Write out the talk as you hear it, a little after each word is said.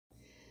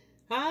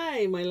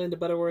Hi, my Linda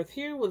Butterworth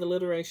here with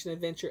Alliteration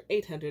Adventure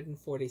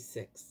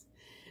 846.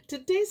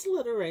 Today's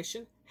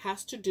alliteration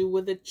has to do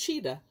with a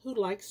cheetah who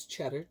likes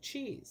cheddar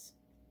cheese.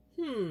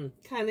 Kind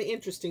of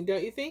interesting,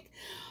 don't you think?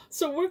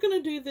 So we're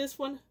going to do this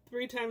one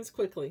 3 times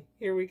quickly.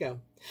 Here we go.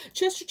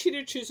 Chester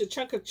Cheetah chews a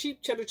chunk of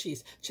cheap cheddar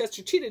cheese.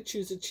 Chester Cheetah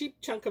chews a cheap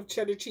chunk of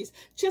cheddar cheese.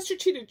 Chester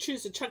Cheetah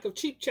chews a chunk of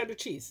cheap cheddar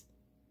cheese.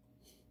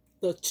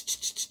 The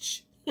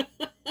ch-ch-ch-ch.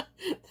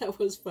 That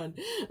was fun.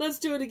 Let's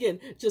do it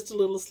again, just a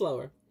little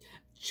slower.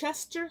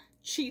 Chester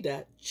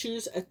Cheetah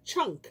chews a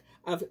chunk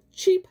of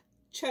cheap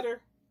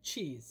cheddar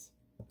cheese.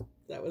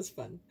 That was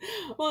fun.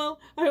 Well,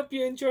 I hope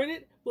you enjoyed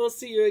it. We'll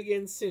see you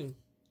again soon.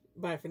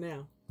 Bye for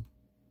now.